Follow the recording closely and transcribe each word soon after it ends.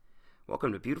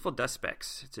Welcome to Beautiful Dust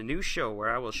Specks. It's a new show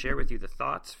where I will share with you the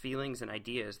thoughts, feelings, and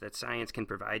ideas that science can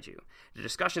provide you. The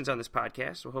discussions on this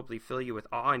podcast will hopefully fill you with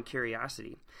awe and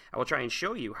curiosity. I will try and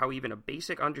show you how even a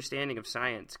basic understanding of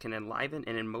science can enliven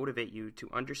and motivate you to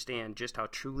understand just how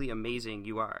truly amazing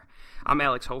you are. I'm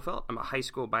Alex Hofelt. I'm a high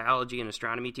school biology and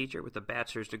astronomy teacher with a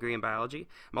bachelor's degree in biology.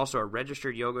 I'm also a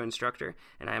registered yoga instructor,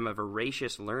 and I am a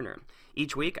voracious learner.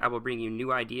 Each week, I will bring you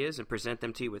new ideas and present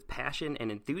them to you with passion and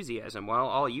enthusiasm, while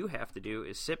all you have to do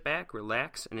is sit back,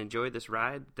 relax, and enjoy this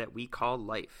ride that we call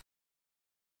life.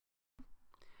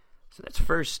 So let's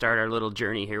first start our little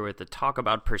journey here with the talk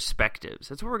about perspectives.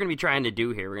 That's what we're going to be trying to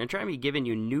do here. We're going to try and be giving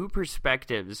you new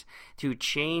perspectives to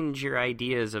change your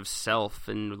ideas of self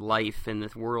and life and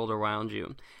the world around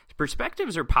you.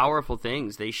 Perspectives are powerful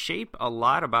things. They shape a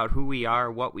lot about who we are,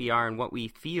 and what we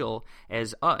feel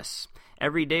as us.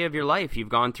 Every day of your life, you've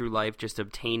gone through life just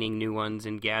obtaining new ones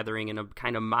and gathering and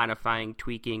kind of modifying,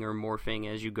 tweaking, or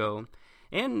morphing as you go.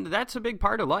 And that's a big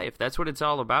part of life. That's what it's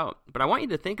all about. But I want you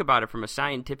to think about it from a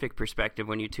scientific perspective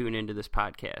when you tune into this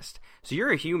podcast. So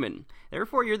you're a human.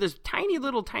 Therefore, you're this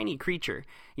tiny creature.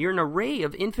 You're an array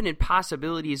of infinite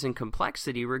possibilities and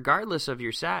complexity regardless of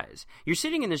your size. You're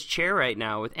sitting in this chair right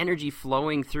now with energy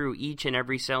flowing through each and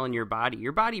every cell in your body.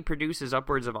 Your body produces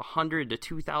upwards of 100 to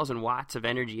 2,000 watts of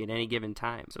energy at any given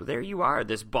time. So there you are,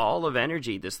 this ball of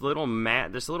energy, this little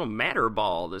matter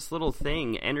ball, this little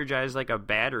thing energized like a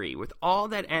battery with all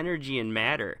that energy and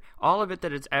matter, all of it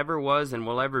that it's ever was and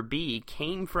will ever be,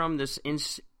 came from this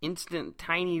instant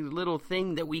tiny little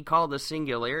thing that we call the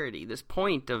singularity, this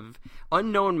point of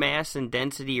unknown mass and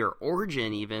density, or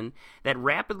origin even, that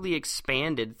rapidly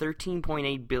expanded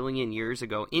 13.8 billion years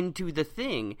ago into the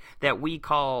thing that we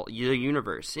call the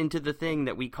universe, into the thing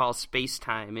that we call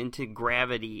space-time, into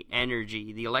gravity,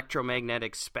 energy, the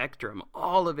electromagnetic spectrum,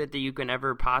 all of it that you can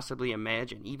ever possibly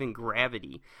imagine, even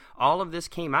gravity. All of this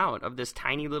came out of this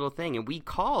tiny little thing, and we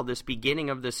call this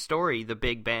beginning of this story the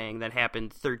Big Bang that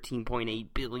happened 13.8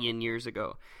 billion years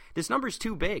ago. This number's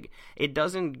too big.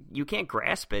 You can't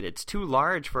grasp it. It's too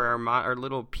large for our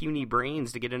little puny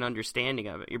brains to get an understanding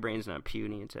of it. Your brain's not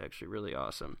puny. It's actually really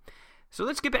awesome. So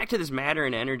let's get back to this matter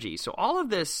and energy. So all of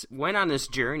this went on this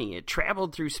journey. It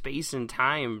traveled through space and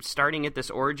time, starting at this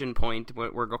origin point,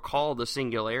 what we're going to call the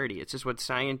singularity. It's just what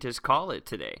scientists call it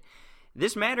today.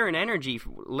 This matter and energy,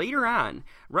 later on,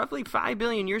 roughly 5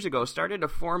 billion years ago, started to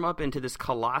form up into this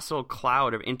colossal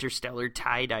cloud of interstellar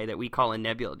tie-dye that we call a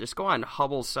nebula. Just go on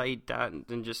Hubble site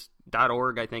and just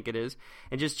 .org, I think it is,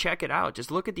 and just check it out.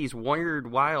 Just look at these weird,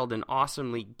 wild, and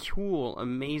awesomely cool,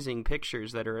 amazing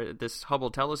pictures that this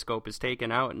Hubble telescope is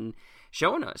taking out and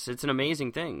showing us. It's an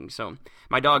amazing thing. So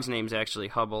my dog's name's actually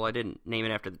Hubble. I didn't name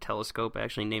it after the telescope. I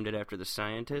actually named it after the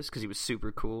scientist because he was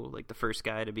super cool, like the first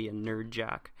guy to be a nerd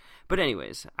jock. But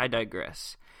anyways, I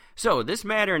digress. So this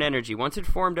matter and energy, once it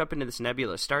formed up into this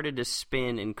nebula, started to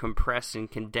spin and compress and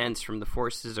condense from the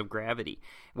forces of gravity.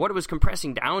 What it was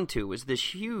compressing down to was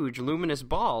this huge luminous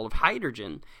ball of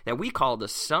hydrogen that we call the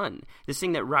sun, this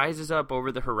thing that rises up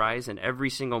over the horizon every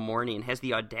single morning and has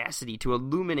the audacity to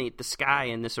illuminate the sky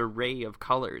in this array of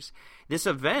colors. This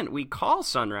event we call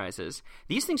sunrises.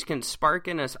 These things can spark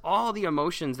in us all the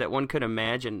emotions that one could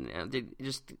imagine,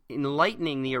 just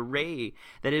enlightening the array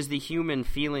that is the human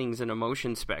feelings and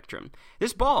emotion spectrum.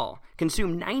 This ball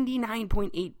consumed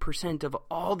 99.8% of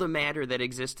all the matter that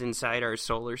exists inside our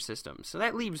solar system. So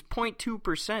that leaves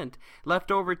 0.2%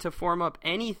 left over to form up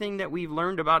anything that we've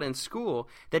learned about in school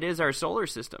that is our solar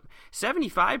system.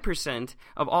 75%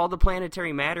 of all the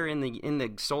planetary matter in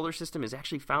the solar system is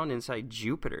actually found inside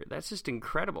Jupiter. That's just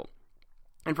incredible.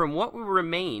 And from what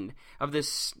remained of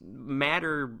this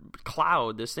matter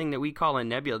cloud, this thing that we call a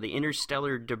nebula, the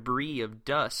interstellar debris of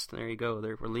dust, there you go,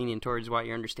 we're leaning towards why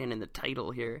you're understanding the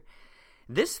title here.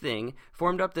 This thing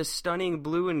formed up this stunning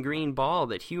blue and green ball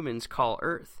that humans call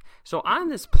Earth. So on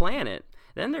this planet,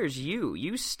 then there's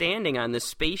you standing on this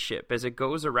spaceship as it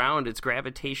goes around its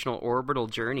gravitational orbital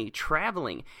journey,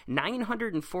 traveling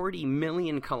 940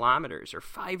 million kilometers, or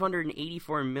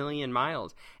 584 million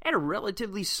miles, at a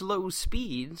relatively slow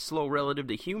speed, slow relative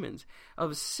to humans,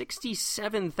 of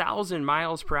 67,000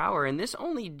 miles per hour. And this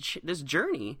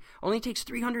journey only takes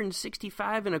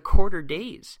 365 and a quarter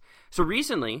days. So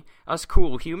recently, us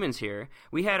cool humans here,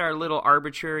 we had our little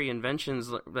arbitrary inventions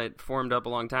that formed up a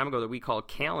long time ago that we call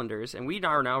calendars, and we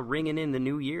are now ringing in the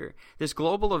new year. This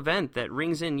global event that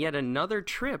rings in yet another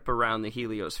trip around the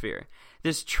heliosphere.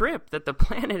 This trip that the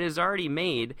planet has already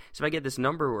made, so if I get this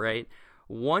number right,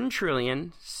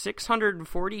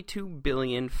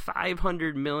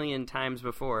 1,642,500,000,000 times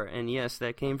before. And yes,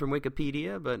 that came from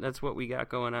Wikipedia, but that's what we got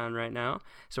going on right now,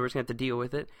 so we're just going to have to deal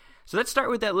with it. So let's start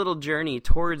with that little journey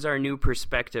towards our new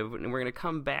perspective, and we're going to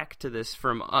come back to this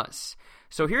from us.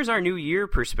 So here's our New Year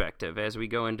perspective as we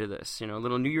go into this, a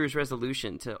little New Year's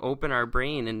resolution to open our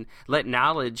brain and let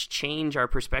knowledge change our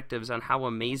perspectives on how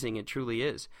amazing it truly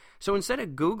is. So instead of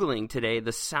Googling today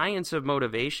the science of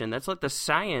motivation, let's let the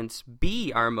science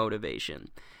be our motivation.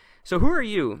 So who are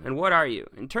you and what are you?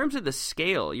 In terms of the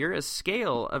scale, you're a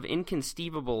scale of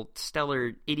inconceivable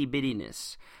stellar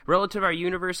itty-bittiness. Relative to our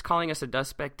universe, calling us a dust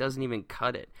speck doesn't even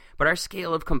cut it. But our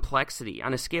scale of complexity,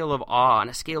 on a scale of awe, on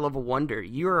a scale of wonder,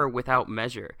 you're without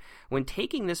measure. When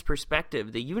taking this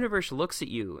perspective, the universe looks at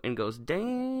you and goes,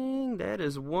 dang, that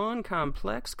is one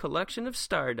complex collection of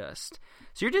stardust.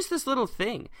 So you're just this little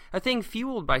thing, a thing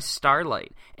fueled by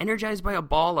starlight, energized by a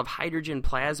ball of hydrogen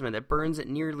plasma that burns at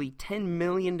nearly 10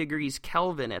 million degrees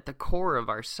Kelvin at the core of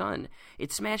our sun.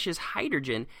 It smashes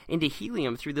hydrogen into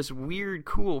helium through this weird,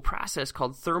 cool process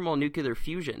called thermonuclear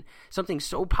fusion, something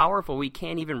so powerful we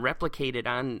can't even replicate it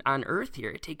on Earth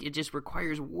here. It just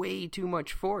requires way too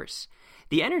much force.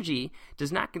 The energy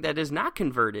that is not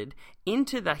converted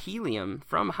into the helium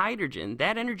from hydrogen,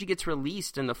 that energy gets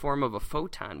released in the form of a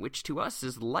photon, which to us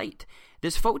is light.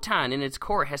 This photon in its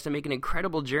core has to make an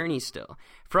incredible journey still.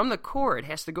 From the core, it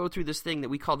has to go through this thing that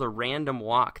we call the random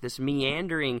walk, this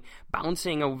meandering,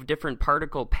 bouncing of different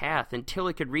particle path until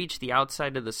it could reach the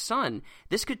outside of the sun.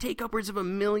 This could take upwards of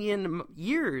 1 million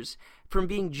years from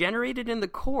being generated in the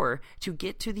core to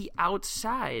get to the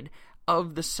outside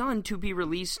of the sun to be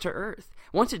released to Earth.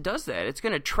 Once it does that, it's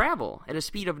going to travel at a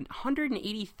speed of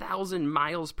 180,000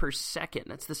 miles per second.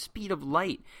 That's the speed of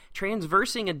light,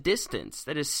 transversing a distance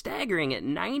that is staggering at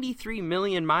 93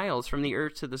 million miles from the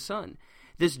Earth to the sun.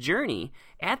 This journey,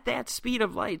 at that speed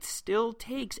of light, still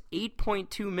takes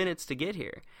 8.2 minutes to get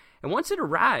here. And once it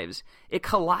arrives, it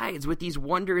collides with these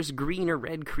wondrous green or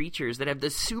red creatures that have the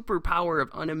superpower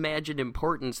of unimagined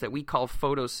importance that we call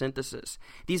photosynthesis.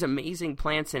 These amazing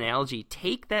plants and algae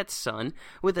take that sun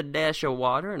with a dash of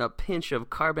water and a pinch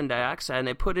of carbon dioxide, and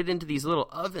they put it into these little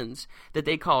ovens that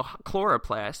they call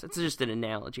chloroplasts. That's just an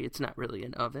analogy. It's not really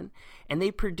an oven. And they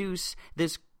produce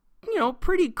this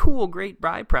pretty cool, great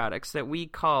byproducts that we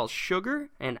call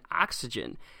sugar and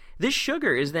oxygen. This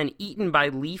sugar is then eaten by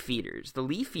leaf eaters. The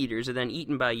leaf eaters are then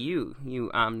eaten by you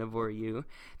omnivore you.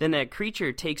 Then that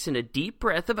creature takes in a deep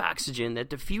breath of oxygen that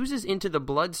diffuses into the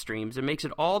bloodstreams and makes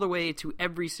it all the way to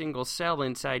every single cell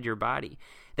inside your body.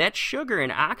 That sugar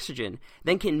and oxygen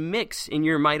then can mix in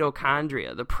your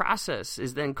mitochondria. The process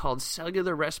is then called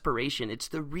cellular respiration. It's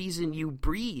the reason you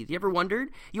breathe. You ever wondered?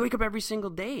 You wake up every single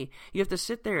day. You have to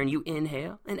sit there and you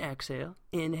inhale and exhale,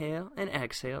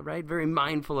 right? Very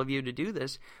mindful of you to do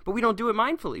this, but we don't do it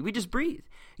mindfully. We just breathe.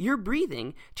 You're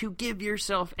breathing to give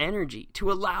yourself energy,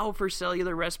 to allow for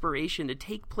cellular respiration to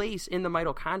take place in the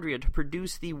mitochondria to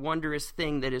produce the wondrous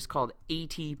thing that is called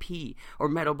ATP, or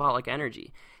metabolic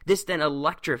energy. This then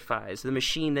electrifies the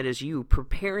machine that is you,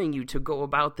 preparing you to go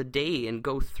about the day and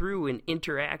go through and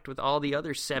interact with all the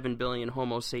other 7 billion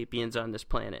Homo sapiens on this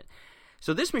planet.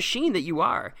 So this machine that you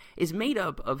are is made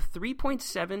up of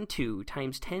 3.72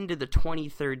 times 10 to the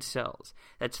 23rd cells.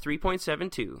 That's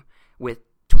 3.72 with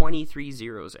 23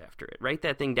 zeros after it. Write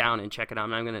that thing down and check it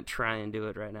out. I'm going to try and do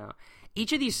it right now.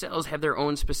 Each of these cells have their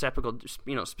own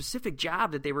specific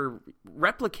job that they were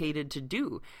replicated to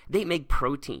do. They make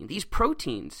protein. These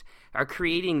proteins are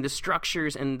creating the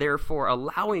structures and therefore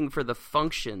allowing for the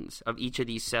functions of each of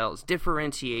these cells.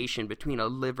 Differentiation between a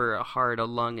liver, a heart, a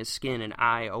lung, a skin, an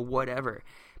eye, a whatever.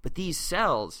 But these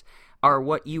cells are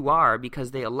what you are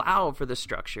because they allow for the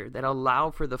structure, that allow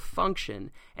for the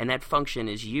function, and that function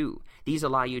is you. These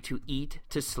allow you to eat,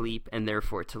 to sleep, and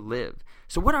therefore to live.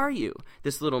 So what are you?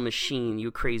 This little machine,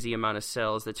 you crazy amount of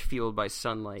cells that's fueled by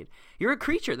sunlight. You're a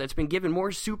creature that's been given more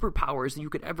superpowers than you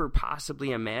could ever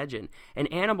possibly imagine. An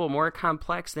animal more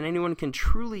complex than anyone can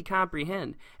truly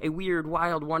comprehend. A weird,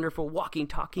 wild, wonderful, walking,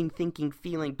 talking, thinking,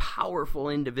 feeling, powerful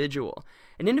individual.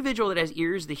 An individual that has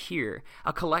ears to hear,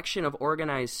 a collection of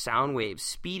organized sound waves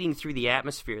speeding through the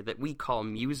atmosphere that we call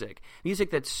music. Music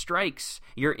that strikes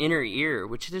your inner ear,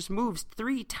 which just moves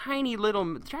 3 tiny little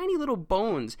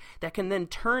bones that can then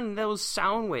turn those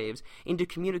sound waves into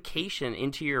communication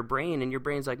into your brain, and your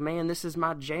brain's like, man, this is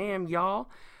my jam, y'all.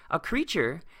 A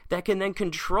creature that can then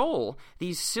control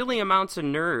these silly amounts of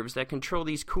nerves that control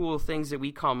these cool things that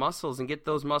we call muscles and get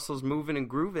those muscles moving and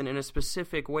grooving in a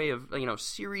specific way of,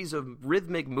 series of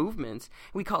rhythmic movements.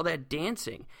 We call that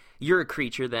dancing. You're a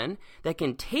creature then that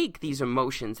can take these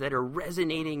emotions that are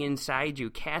resonating inside you,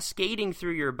 cascading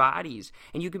through your bodies,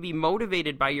 and you can be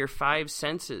motivated by your 5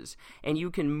 senses, and you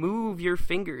can move your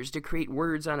fingers to create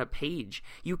words on a page.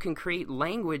 You can create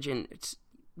language and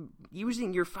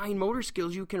using your fine motor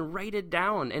skills, you can write it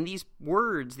down. And these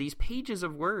words, these pages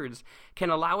of words, can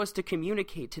allow us to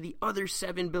communicate to the other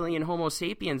 7 billion Homo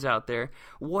sapiens out there.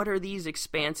 What are these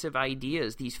expansive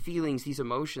ideas, these feelings, these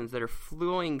emotions that are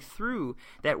flowing through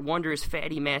that wondrous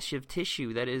fatty massive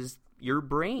tissue that is your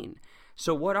brain?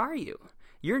 So what are you?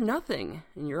 You're nothing,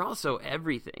 and you're also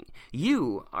everything.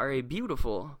 You are a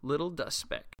beautiful little dust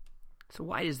speck. So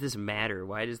why does this matter?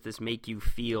 Why does this make you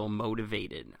feel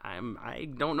motivated? I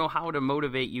don't know how to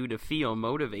motivate you to feel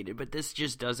motivated, but this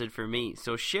just does it for me.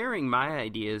 So sharing my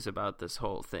ideas about this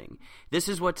whole thing. This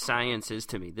is what science is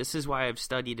to me. This is why I've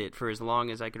studied it for as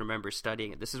long as I can remember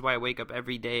studying it. This is why I wake up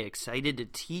every day excited to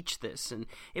teach this. And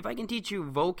if I can teach you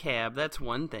vocab, that's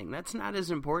one thing. That's not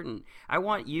as important. I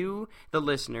want you, the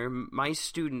listener, my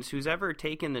students, who's ever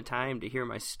taken the time to hear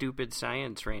my stupid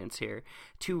science rants here,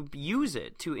 to use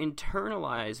it, to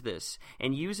internalize this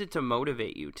and use it to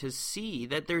motivate you, to see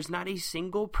that there's not a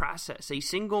single process, a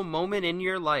single moment in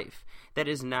your life that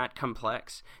is not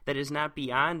complex, that is not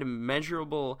beyond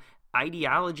measurable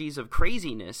ideologies of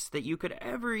craziness that you could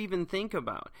ever even think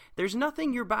about. There's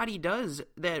nothing your body does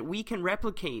that we can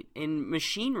replicate in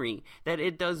machinery that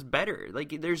it does better.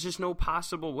 Like, there's just no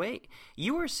possible way.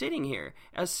 You are sitting here,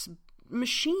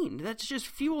 machine that's just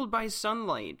fueled by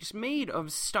sunlight, just made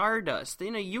of stardust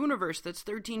in a universe that's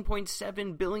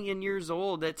 13.7 billion years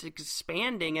old, that's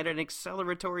expanding at an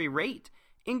acceleratory rate.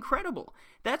 Incredible.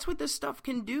 That's what this stuff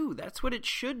can do. That's what it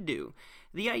should do.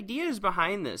 The ideas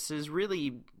behind this is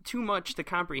really too much to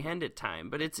comprehend at time,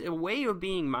 but it's a way of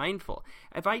being mindful.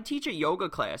 If I teach a yoga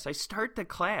class, I start the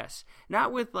class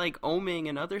not with like oming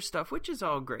and other stuff, which is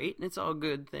all great and it's all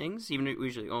good things, even if we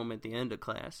usually om at the end of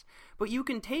class. But you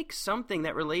can take something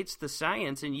that relates to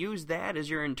science and use that as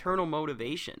your internal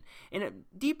motivation. And a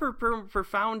deeper,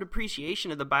 profound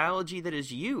appreciation of the biology that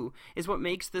is you is what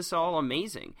makes this all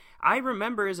amazing. I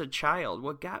remember as a child,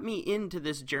 what got me into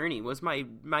this journey was my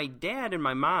dad and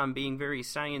my mom being very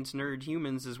science nerd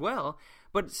humans as well,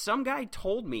 but some guy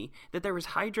told me that there was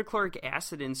hydrochloric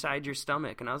acid inside your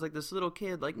stomach, and I was like this little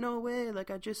kid, like, no way,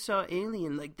 like I just saw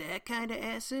Alien, like that kind of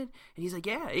acid? And he's like,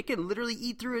 yeah, it can literally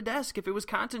eat through a desk if it was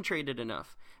concentrated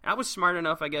enough. And I was smart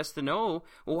enough, I guess, to know,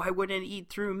 well, why wouldn't it eat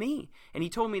through me? And he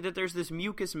told me that there's this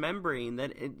mucous membrane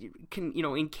that it can,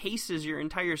 encases your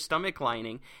entire stomach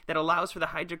lining that allows for the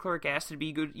hydrochloric acid to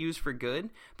be used for good,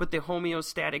 but the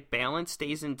homeostatic balance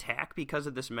stays intact because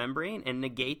of this membrane and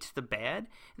negates the bad.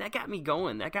 And that got me going.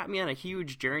 That got me on a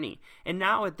huge journey. And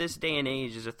now at this day and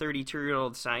age, as a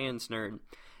 32-year-old science nerd,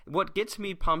 what gets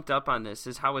me pumped up on this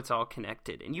is how it's all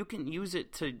connected. And you can use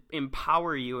it to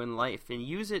empower you in life and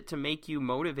use it to make you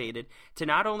motivated to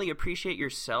not only appreciate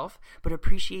yourself, but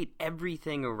appreciate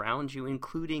everything around you,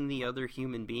 including the other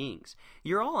human beings.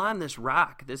 You're all on this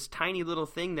rock, this tiny little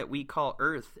thing that we call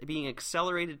Earth, being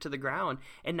accelerated to the ground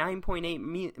at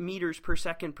 9.8 meters per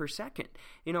second per second.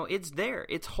 It's there.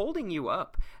 It's holding you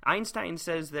up. Einstein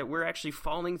says that we're actually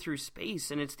falling through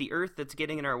space, and it's the Earth that's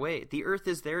getting in our way. The Earth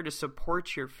is there to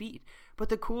support your feet. But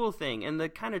the cool thing and the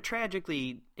kind of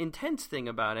tragically intense thing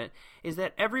about it is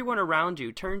that everyone around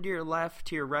you, turn to your left,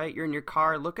 to your right, you're in your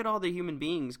car, look at all the human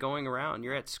beings going around.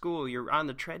 You're at school, you're on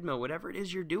the treadmill, whatever it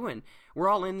is you're doing. We're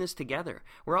all in this together.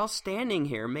 We're all standing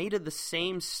here made of the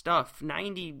same stuff. I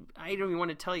don't even want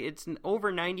to tell you, it's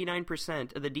over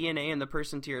 99% of the DNA in the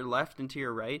person to your left and to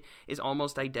your right is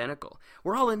almost identical.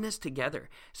 We're all in this together.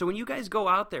 So when you guys go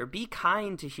out there, be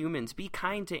kind to humans, be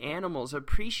kind to animals,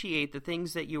 appreciate the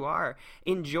things that you are.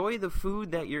 Enjoy the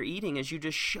food that you're eating as you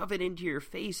just shove it into your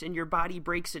face and your body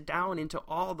breaks it down into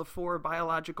all the 4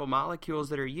 biological molecules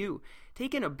that are you.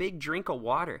 Take in a big drink of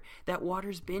water. That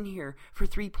water's been here for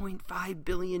 3.5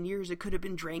 billion years. It could have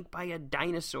been drank by a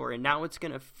dinosaur, and now it's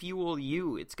going to fuel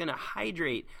you. It's going to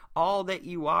hydrate all that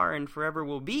you are and forever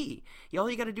will be. All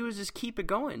you got to do is just keep it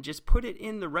going. Just put it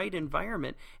in the right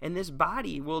environment, and this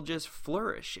body will just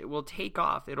flourish. It will take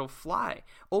off. It'll fly.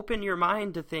 Open your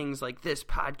mind to things like this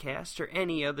podcast or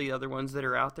any of the other ones that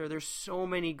are out there. There's so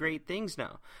many great things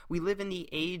now. We live in the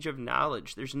age of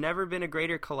knowledge. There's never been a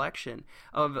greater collection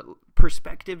of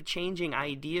perspective-changing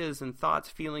ideas and thoughts,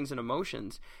 feelings, and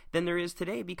emotions than there is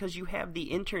today because you have the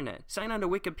internet. Sign on to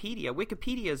Wikipedia.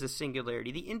 Wikipedia is a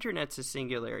singularity. The internet's a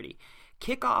singularity.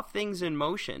 Kick off things in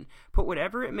motion. Put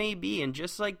whatever it may be, and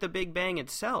just like the Big Bang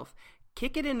itself,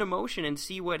 Kick it into motion and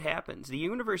see what happens. The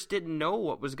universe didn't know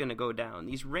what was going to go down.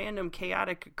 These random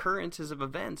chaotic occurrences of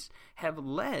events have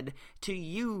led to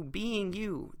you being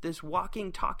you, this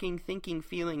walking, talking, thinking,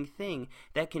 feeling thing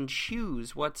that can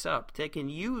choose what's up, that can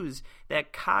use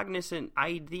that cognizant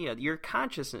idea, your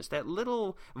consciousness, that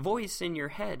little voice in your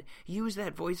head. Use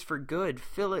that voice for good.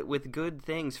 Fill it with good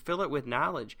things. Fill it with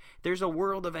knowledge. There's a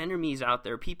world of enemies out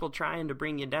there, people trying to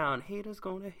bring you down. Haters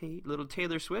gonna hate. Little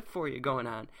Taylor Swift for you going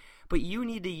on. But you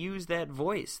need to use that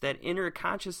voice, that inner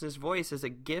consciousness voice, as a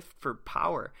gift for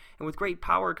power. And with great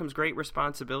power comes great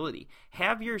responsibility.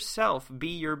 Have yourself be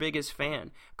your biggest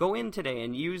fan. Go in today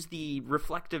and use the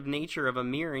reflective nature of a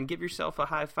mirror and give yourself a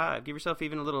high five. Give yourself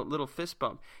even a little fist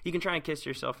bump. You can try and kiss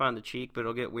yourself on the cheek, but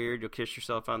it'll get weird. You'll kiss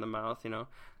yourself on the mouth,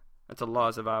 That's a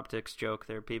laws of optics joke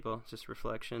there, people. It's just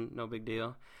reflection. No big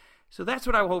deal. So that's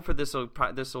what I hope for this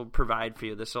will provide for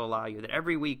you. This will allow you that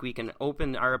every week we can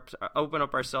open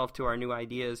up ourselves to our new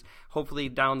ideas. Hopefully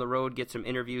down the road get some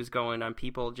interviews going on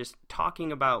people just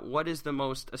talking about what is the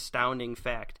most astounding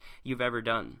fact you've ever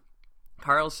done.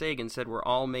 Carl Sagan said we're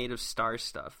all made of star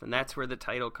stuff, and that's where the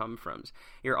title comes from.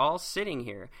 You're all sitting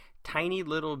here, tiny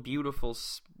little beautiful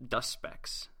dust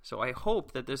specks. So I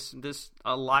hope that this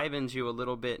alivens you a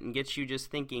little bit and gets you just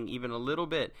thinking even a little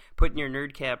bit, putting your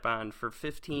nerd cap on for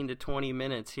 15 to 20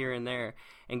 minutes here and there,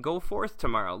 and go forth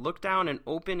tomorrow. Look down and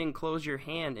open and close your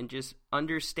hand and just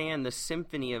understand the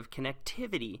symphony of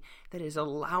connectivity that is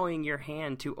allowing your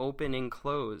hand to open and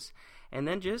close. And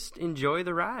then just enjoy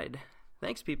the ride.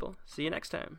 Thanks, people. See you next time.